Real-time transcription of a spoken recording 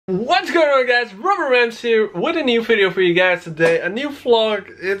What's going on, guys? Rubber Rams here with a new video for you guys today. A new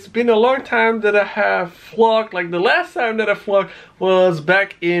vlog. It's been a long time that I have vlogged. Like the last time that I vlogged was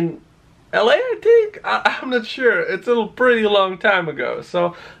back in LA, I think? I'm not sure. It's a pretty long time ago. So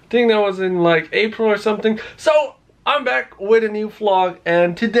I think that was in like April or something. So I'm back with a new vlog,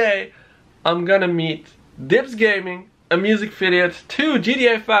 and today I'm gonna meet DibbesGaming and MusicVidiot, two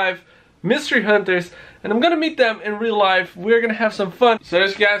GTA 5 mystery hunters, and I'm gonna meet them in real life. We're gonna have some fun. So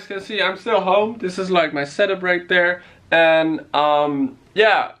as you guys can see, I'm still home. This is like my setup right there. And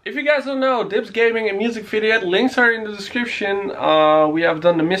yeah, if you guys don't know, DibbesGaming and MusicVidiot, links are in the description. We have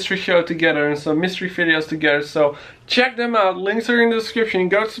done the mystery show together and some mystery videos together, so check them out. Links are in the description.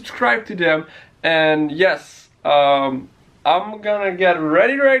 Go subscribe to them. And yes, I'm gonna get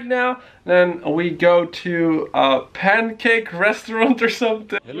ready right now. Then we go to a pancake restaurant or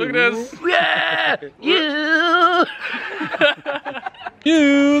something. Hey, look at this. Yeah!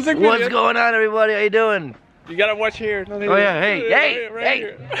 Music What's video. going on, everybody? How you doing? You gotta watch here. Oh yeah, hey, Right hey,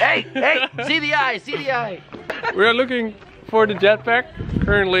 here. hey, see the eye, see the eye. We're looking for the jetpack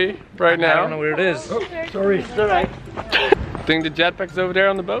currently, right now. I don't know where it is. Oh, sorry. It's alright. Think the jetpack's over there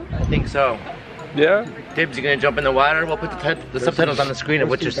on the boat? I think so. Yeah? Tibbs, you gonna jump in the water? We'll put the subtitles on the screen of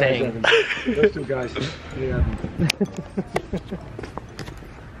what you're saying. Those two guys. Yeah.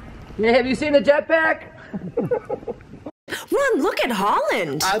 Yeah, have you seen the jetpack? Ron, look at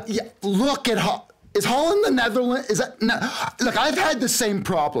Holland. Yeah, look at is Holland the Netherlands? Is that no? Look, I've had the same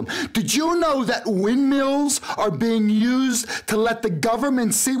problem. Did you know that windmills are being used to let the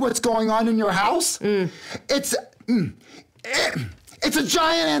government see what's going on in your house? It's a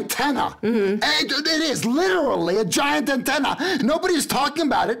giant antenna. It is literally a giant antenna. Nobody's talking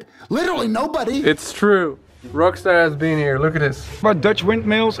about it. Literally nobody. It's true. Rockstar has been here. Look at this. But Dutch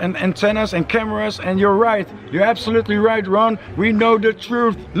windmills and antennas and cameras, and you're right. You're absolutely right, Ron. We know the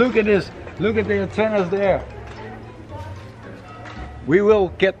truth. Look at this. Look at the antennas there. We will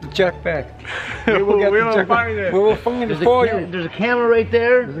get the jetpack. We will get the jetpack. Find it. We will find it for you. There's a camera right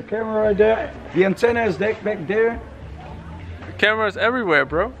there. There's a camera right there. The antenna is back there. Cameras everywhere,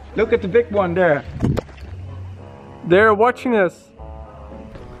 bro. Look at the big one there. They're watching us.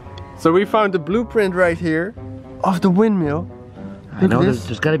 So we found the blueprint right here of the windmill. I know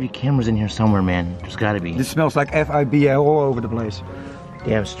there's gotta be cameras in here somewhere, man. There's gotta be. This smells like FIB all over the place.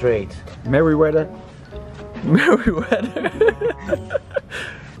 Damn straight. Merryweather. Merryweather.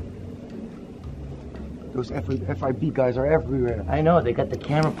 Those FIB guys are everywhere. I know, they got the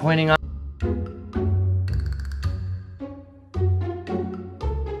camera pointing on.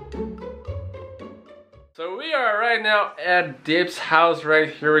 So we are right now at Dibbs' house right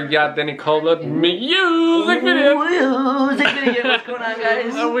here. We got Danny Colbert, MusicVidiot. MusicVidiot, what's going on,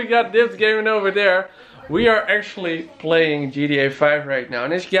 guys? And we got DibbesGaming over there. We are actually playing GTA 5 right now.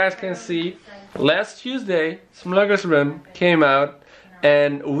 And as you guys can see, last Tuesday, Smuggler's Run came out.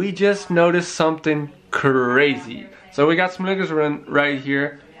 And we just noticed something crazy. So we got Smuggler's Run right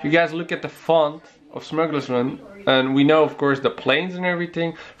here. If you guys look at the font of Smuggler's Run, and we know of course the planes and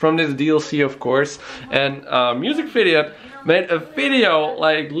everything from this DLC, of course. And MusicVidiot made a video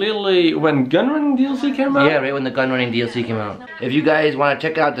like literally when Gunrunning DLC came out. Yeah, right when the Gunrunning DLC came out. If you guys want to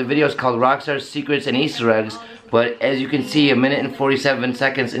check out the video, it's called Rockstar's Secrets and Easter Eggs. But as you can see, 1 minute and 47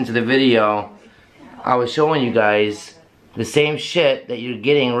 seconds into the video, I was showing you guys the same shit that you're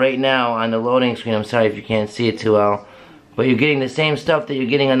getting right now on the loading screen. I'm sorry if you can't see it too well, but you're getting the same stuff that you're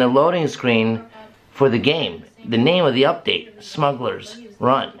getting on the loading screen for the game. The name of the update, Smuggler's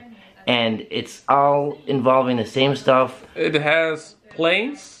Run. And it's all involving the same stuff. It has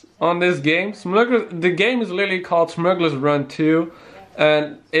planes on this game. The game is literally called Smuggler's Run 2.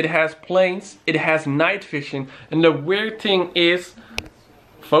 And it has planes, it has night vision. And the weird thing is...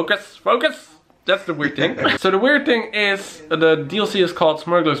 Focus! That's the weird thing. So the weird thing is, the DLC is called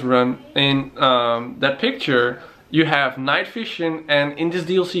Smuggler's Run. In that picture, you have night vision, and in this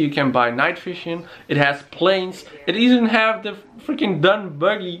DLC you can buy night vision. It has planes. It even have the freaking done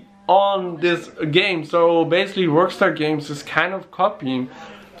buggy on this game. So basically Rockstar Games is kind of copying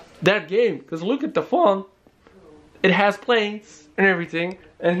that game. Because look at the font. It has planes and everything.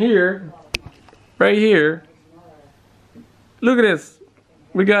 And here, right here, look at this.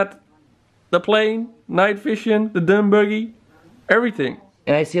 We got the plane, night vision, the dune buggy, everything.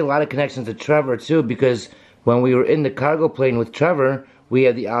 And I see a lot of connections to Trevor too, because when we were in the cargo plane with Trevor, we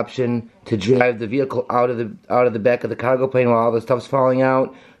had the option to drive the vehicle out of the back of the cargo plane while all the stuff's falling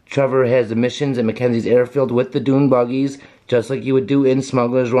out. Trevor has the missions at Mackenzie's Airfield with the dune buggies, just like you would do in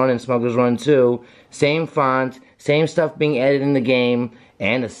Smuggler's Run and Smuggler's Run 2. Same font, same stuff being added in the game,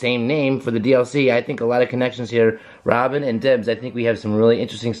 and the same name for the DLC. I think a lot of connections here Robin and Dibbs, I think we have some really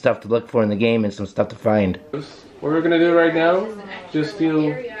interesting stuff to look for in the game and some stuff to find. What we're gonna do right now, just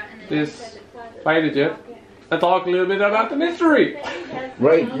steal this fighter jet and talk a little bit about the mystery.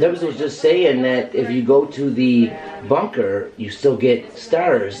 Right, Dibbs was just saying that if you go to the bunker, you still get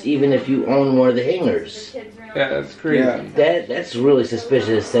stars, even if you own one of the hangars. Yeah, that's crazy. Yeah. That's really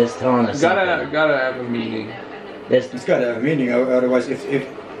suspicious. That's telling us something. Gotta have a meaning. It's got to have a meaning, otherwise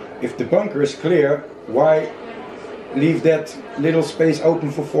if the bunker is clear, why leave that little space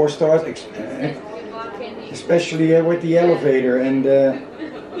open for 4 stars? Especially with the elevator and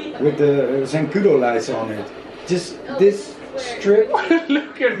with the Zancudo lights on it. Just this strip.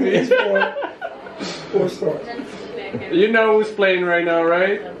 Look at me. Is 4 stars. You know who's playing right now,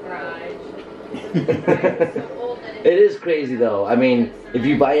 right? It is crazy though. I mean, if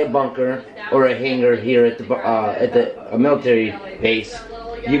you buy a bunker or a hangar here at the military base,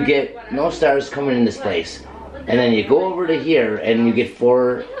 you get no stars coming in this place, and then you go over to here and you get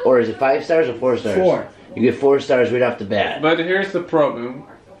 4, or is it 5 stars or 4 stars? 4. You get 4 stars right off the bat. But here's the problem: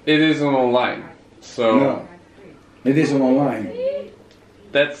 it isn't online, so no, it isn't online.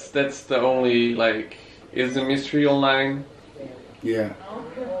 that's the only is the mystery online? Yeah.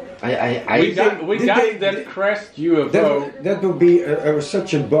 We got that crashed UFO. That would be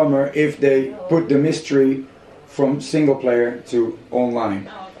such a bummer if they put the mystery from single player to online,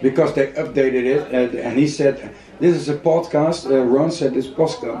 because they updated it and he said this is a podcast. Ron said this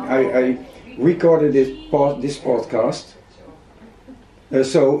podcast. I recorded this podcast.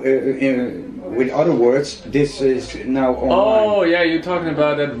 With other words, this is now online. Oh yeah, you're talking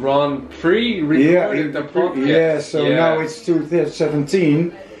about that Ron pre-recorded the podcast. Yeah, so now it's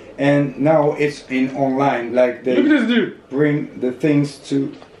 2017, and now it's in online. Like they look at this dude. Bring the things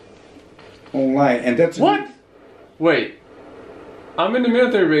to online, and that's what? Wait, I'm in the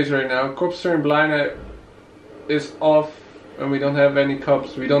military base right now. Corps and blind is off, and we don't have any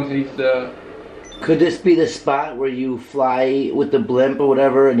cops. We don't need the. Could this be the spot where you fly with the blimp or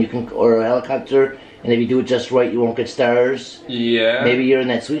whatever, and you can, or a helicopter, and if you do it just right, you won't get stars? Yeah. Maybe you're in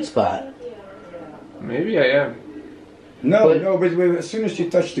that sweet spot. Maybe I am. No, but as soon as you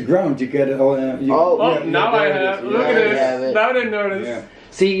touch the ground, you get it all. Now I have. Look at this. Now I notice. Yeah.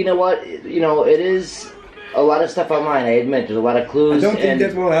 See, you know what? You know, it is a lot of stuff online. I admit, there's a lot of clues. I don't think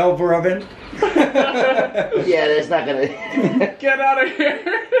that will help, Robin. Yeah, that's not gonna. Get out of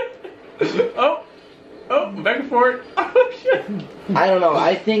here! Oh, back and forth. Oh shit! I don't know.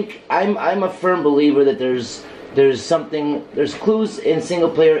 I think I'm a firm believer that there's clues in single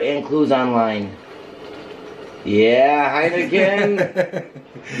player and clues online. Yeah, Heineken.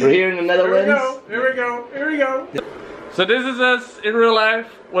 We're here in the Netherlands. Here we go. So this is us in real life.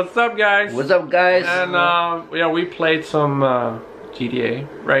 What's up, guys? What's up, guys? And yeah, we played some GTA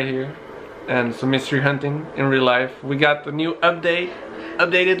right here, and some mystery hunting in real life. We got the new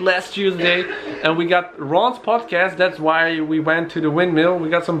updated last Tuesday, and we got Ron's podcast. That's why we went to the windmill. We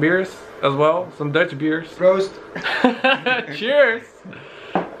got some beers as well, some Dutch beers. Prost. Cheers.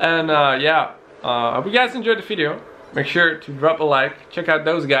 And yeah, I hope you guys enjoyed the video. Make sure to drop a like. Check out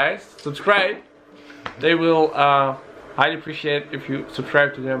those guys. Subscribe. They will highly appreciate if you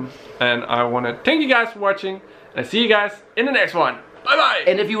subscribe to them. And I want to thank you guys for watching. And I see you guys in the next one. Bye bye.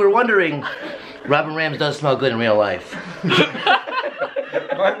 And if you were wondering, Robin Rams does smell good in real life.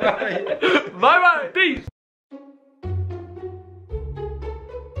 Bye bye. Bye bye. Peace.